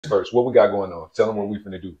First, what we got going on? Tell them what we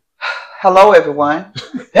finna do. Hello, everyone.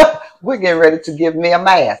 We're getting ready to give me a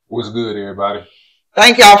mask. What's good, everybody?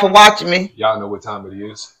 Thank y'all for watching me. Y'all know what time it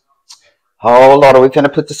is. Oh, Lord, we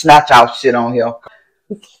finna put the snatch out shit on here.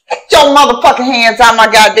 Get your motherfucking hands out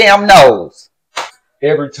my goddamn nose.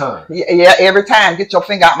 Every time. Yeah, every time. Get your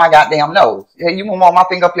finger out my goddamn nose. Yeah, you won't want my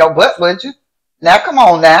finger up your butt, would you? Now, come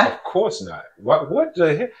on now. Of course not. What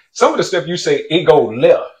the heck? Some of the stuff you say, it go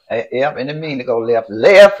left. Yep, and it mean to go left,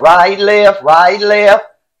 left, right, left,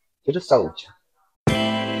 to the soldier.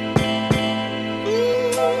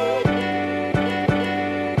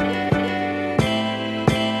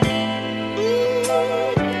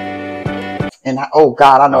 And oh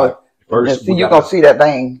God, I know. First, you're gonna see that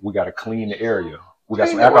thing. We gotta clean the area. We got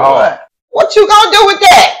some alcohol. What you gonna do with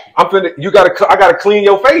that? I gotta clean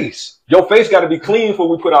your face. Your face gotta be clean before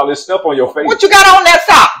we put all this stuff on your face. What you got on that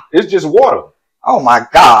sock? It's just water. Oh my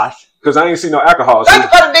gosh. Because I ain't seen no alcohol. Thank you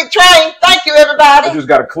for the big train. Thank you, everybody. I just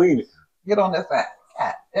gotta clean it. Get on that side.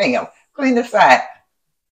 God damn. Clean this side.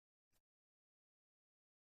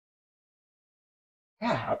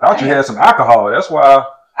 God, I thought you had some alcohol. That's why.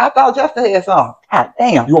 I thought just had some. God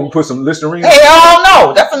damn. You want me to put some Listerine? Hell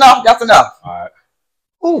no. That's enough. That's enough. All right.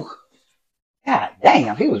 Ooh. God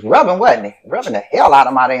damn. He was rubbing, wasn't he? Rubbing the hell out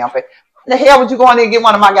of my damn face. The hell would you go in there and get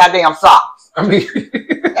one of my goddamn socks? I mean,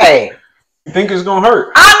 hey. You think it's gonna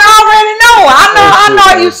hurt? I know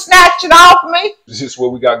you snatched it off me. This is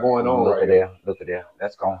what we got going on right there. Look at there.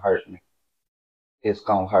 That's gonna hurt me. It's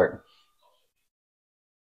gonna hurt.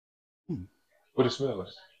 What it smell like?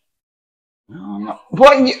 I don't know.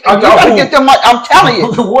 Boy, you better get them. I'm telling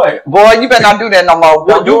you. What? Boy, you better not do that no more.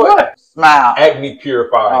 What? Do what? Smile. Acne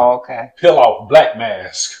purifier. Oh, okay. Peel off black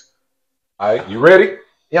mask. All right, you ready?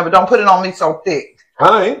 Yeah, but don't put it on me so thick.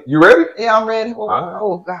 I ain't. You ready? Yeah, I'm ready. Oh, right.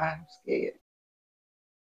 Oh God, I'm scared.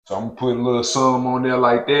 So I'm gonna put a little some on there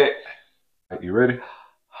like that. Right, you ready?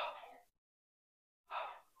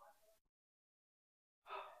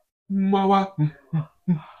 Oh.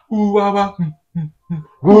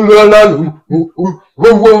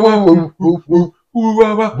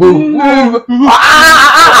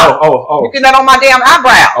 You get that on my damn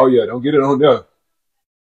eyebrow. Oh yeah, don't get it on there.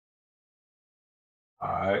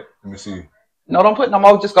 Alright, let me see. No, don't put no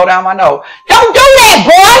more, just go down my nose. Don't do that,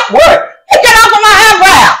 boy! What? Take it off of my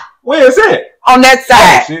eyebrow! Where is it? On that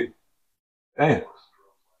side. Oh, shit. Damn.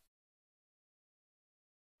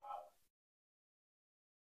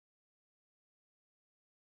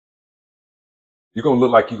 You're gonna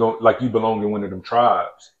look like you belong in one of them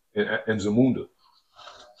tribes in Zamunda.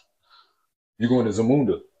 You're going to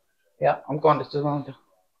Zamunda. Yeah, I'm going to Zamunda.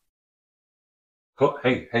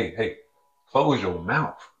 Hey. Close your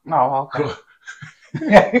mouth. Oh, okay.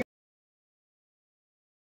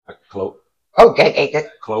 Close. Okay.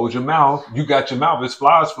 Close your mouth. You got your mouth. There's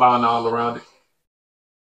flies flying all around it.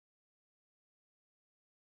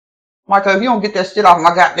 Michael, if you don't get that shit off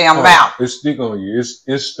my goddamn mouth. It's stick on you. It's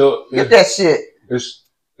stuck. Get that shit. It's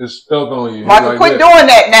stuck on you. Michael, like quit doing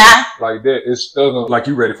that now. Like that. It's stuck on. Like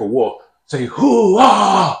you ready for war. Say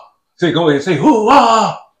hoo-ah. Say, go ahead. Say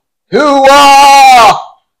hoo-ah. Hoo-ah.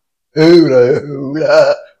 Hula,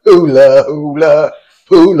 hula, hula, hula.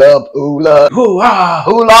 Hula, hula. Hoo-ah.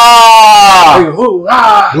 Hula. Hey,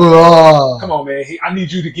 hoo-ah. Hula. Come on, man. I need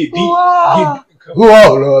you to get deep. Hula.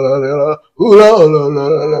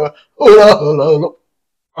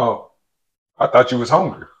 Oh, I thought you was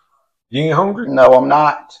hungry. You ain't hungry? No, I'm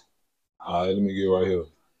not. All right, let me get right here.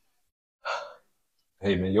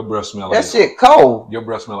 Hey, man, your breath smell like... That shit cold. Your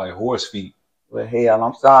breath smell like horse feet. Well, hell,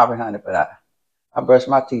 I'm sorry, honey, but I brush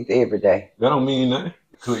my teeth every day. That don't mean nothing.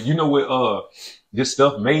 You know what this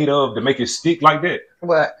stuff made of to make it stick like that?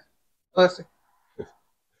 What? Pussy.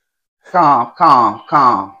 Calm.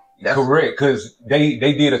 That's correct, because they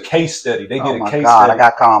did a case study. They did a case study. I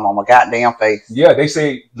got calm on my goddamn face. Yeah, they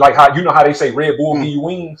say, like how, you know how they say Red Bull give you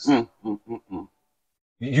wings?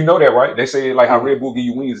 You know that, right? They say like how Red Bull give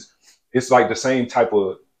you wings. It's like the same type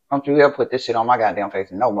of... Don't you ever put this shit on my goddamn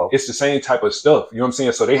face no more. It's the same type of stuff. You know what I'm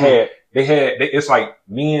saying? So they had, it's like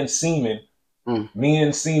men's semen,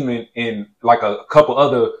 and like a couple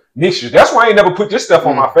other mixtures. That's why I ain't never put this stuff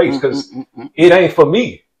on my face, because it ain't for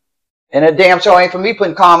me. And it damn sure ain't for me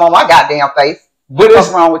putting calm on my goddamn face. But what's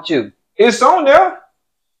wrong with you? It's on there.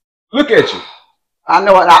 Look at you. I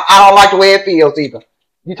know it. I don't like the way it feels either.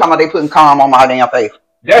 You talking about they putting calm on my damn face.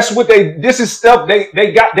 That's what this is stuff they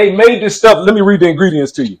made this stuff. Let me read the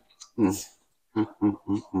ingredients to you. Let me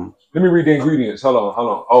read the ingredients. Hold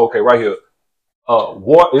on. Oh, okay, right here.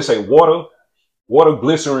 Water. It's a water,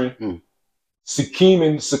 glycerin,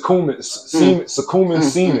 semen.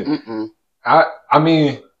 I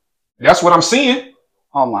mean, that's what I'm seeing.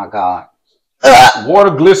 Oh my God.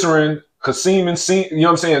 Water, glycerin, cause semen, you know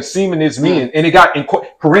what I'm saying? Semen is men, and it got in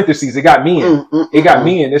parentheses. It got men. It got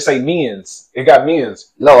men. They say men's. It got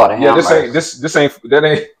men's. Lord, yeah. This ain't that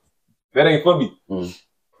ain't for me.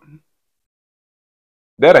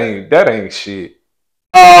 That ain't shit.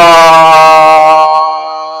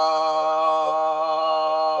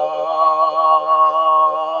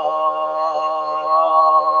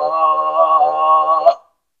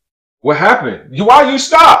 What happened? Why you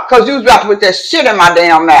stop? Cause you was about to put that shit in my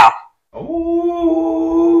damn mouth.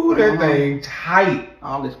 Ooh, that thing tight.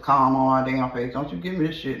 All this calm on my damn face. Don't you give me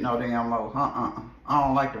this shit no damn more. I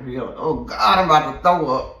don't like to feel it. Oh God, I'm about to throw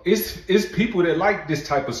up. It's people that like this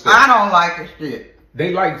type of stuff. I don't like this shit.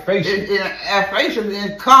 They like facial. Facial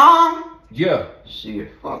is calm. Yeah.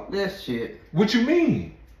 Shit, fuck this shit. What you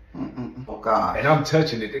mean? Oh God. And I'm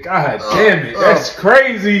touching it. God damn it. That's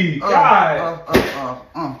crazy. God.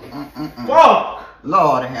 Fuck.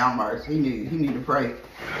 Lord have mercy. He need to pray.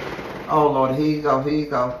 Oh Lord, here you go. Here you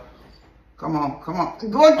go. Come on.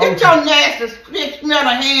 Go and get your nasty,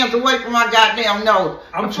 smelling hands away from my goddamn nose.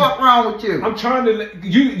 What's wrong with you? I'm trying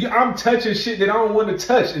to. I'm touching shit that I don't want to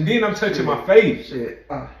touch, and then I'm touching my face. Shit.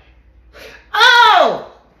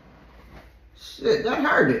 Oh. Shit, that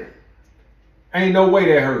hurt it. Ain't no way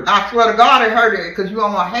that hurt. I swear to God it hurt it because you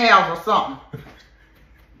on my hands or something.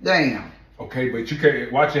 Damn. Okay, but you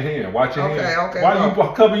can't. Watch your hand. Watch your hand. Okay. Why you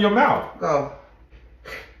cover your mouth? Go.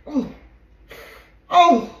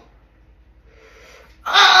 Oh.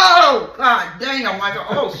 Oh, God damn, Michael.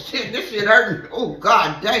 Oh, shit, this shit hurting. Oh,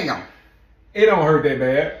 God damn. It don't hurt that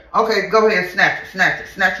bad. Okay, go ahead, snatch it.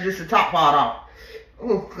 Snatch it, just the top part off.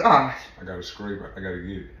 Oh, gosh. I got to scrape it. I got to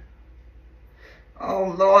get it.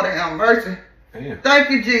 Oh, Lord, have mercy. Damn. Thank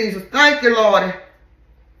you, Jesus. Thank you, Lord.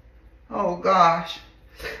 Oh, gosh.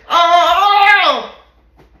 Oh!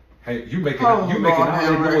 Hey, you making all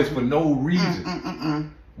that noise for no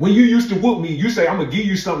reason. When you used to whoop me, you say, I'm going to give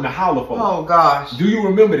you something to holler for. Oh, gosh. Do you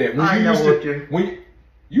remember that? When I you know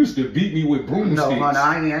used to beat me with broomsticks. No,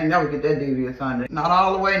 honey, I ain't never get that devious, honey. Not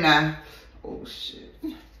all the way now. Oh, shit.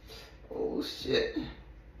 Oh, shit.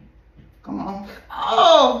 Come on.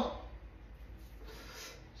 Oh!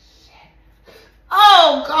 Shit.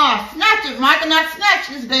 Oh, God. Snatch it, Michael. Not snatch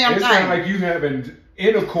this damn thing. It sounds like you having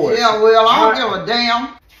intercourse. Yeah, well, I don't give a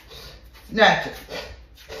damn. Snatch it.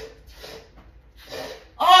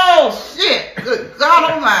 Oh, shit. Good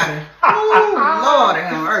God Almighty. Oh, Lord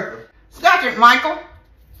have mercy. Snatch it, Michael.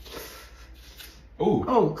 Ooh.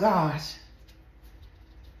 Oh, gosh.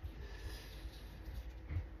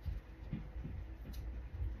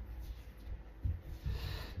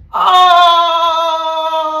 Oh.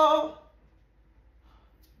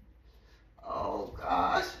 Oh,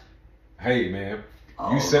 gosh. Hey, man.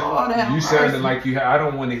 Oh, you sounded like you. I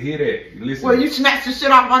don't want to hear that. Listen. Well, you snatched the shit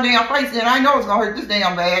off my damn face, and I know it's gonna hurt this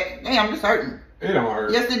damn bad. Damn, this hurting. It don't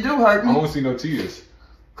hurt. Yes, it do hurt me. I don't see no tears.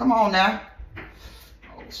 Come on now.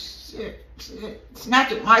 Oh shit.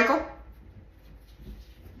 Snatch it, Michael.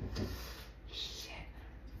 Shit.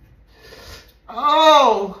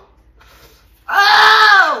 Oh.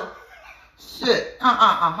 Oh. Shit.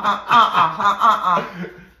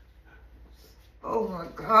 Oh my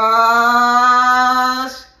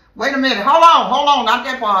gosh. Wait a minute. Hold on. Not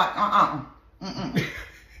that part.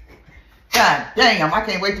 God damn, I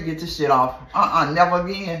can't wait to get this shit off. Never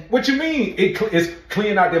again. What you mean? It's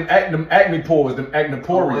cleaning out them acne pores, them acne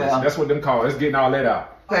pores. Oh, well. That's what them call. It's getting all that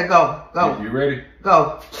out. Okay, go. You ready?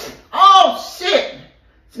 Go. Oh shit.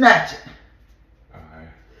 Snatch it. All right.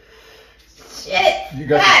 Shit. You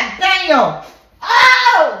got God damn.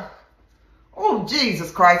 Oh. Oh,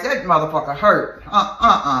 Jesus Christ, that motherfucker hurt.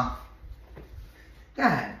 God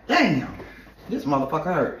damn. This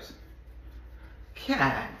motherfucker hurts.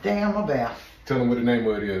 God damn about. Tell them what the name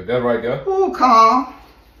of it is. That right there? Ooh, calm.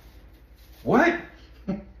 What?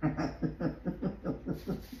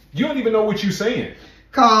 You don't even know what you're saying.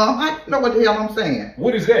 Calm. I know what the hell I'm saying.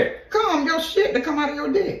 What is that? Calm your shit to come out of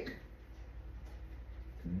your dick.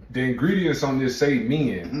 The ingredients on this say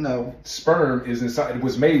men. No. Sperm is inside. It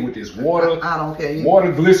was made with this water. I don't care.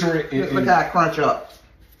 Water, glycerin. Look how it crunch up.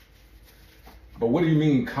 But what do you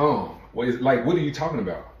mean calm? What are you talking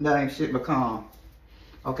about? That ain't shit but calm.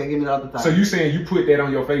 Okay, give me the other thing. So you saying you put that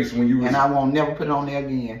on your face when you was... And I won't never put it on there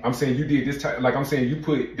again. I'm saying you did this type... Like I'm saying you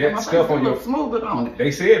put that stuff on your... Smoother on it.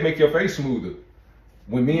 They said make your face smoother.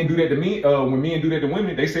 When men do that to me, when men do that to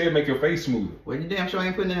women, they said make your face smoother. Well, you damn sure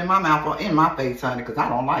ain't putting it in my mouth or in my face, honey, because I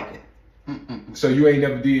don't like it. So you ain't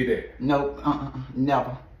never did that? Nope.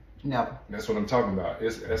 Never. That's what I'm talking about.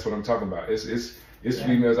 That's what I'm talking about. It's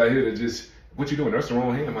females out here that just... What you doing? That's the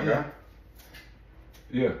wrong hand, my guy.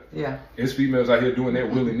 Yeah. Yeah. It's females out here doing that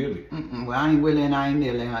willy-nilly. Well, I ain't willy and I ain't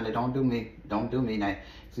nilly, honey. Don't do me. Don't do me now.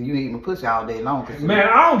 So you eat my pussy all day long. Man,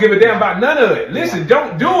 I don't give a damn about none of it. Listen,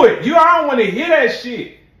 don't do it. I don't want to hear that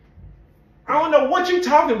shit. I don't know what you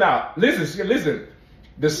talking about. Listen.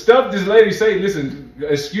 The stuff this lady say, listen,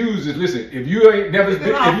 excuses, listen. If you ain't never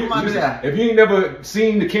if you ain't never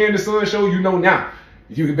seen the Candace Sun show, you know now.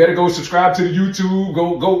 You better go subscribe to the YouTube.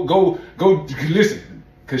 Go listen.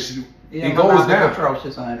 Cause it goes down.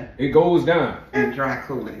 Atrocious, honey. It goes down. And dry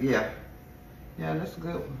cooling, yeah. Yeah, that's a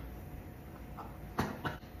good one.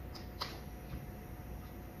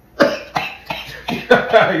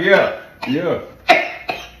 yeah.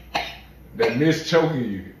 That miss choking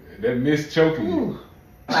you. you.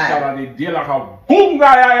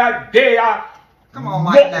 Come on,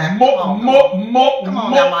 Mike. Come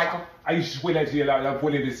on now, Michael. I used to swear that shit like that.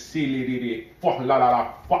 It is silly. Fuck. You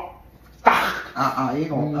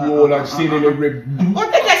gonna. Well,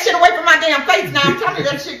 take that shit away from my damn face now. I'm telling you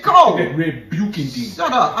that shit cold. That rebuking thing.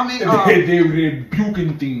 Shut up. I mean, the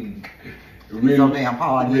rebuking thing. So damn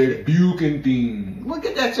hard. Rebuking thing. Well,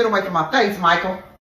 get that shit away from my face, Michael.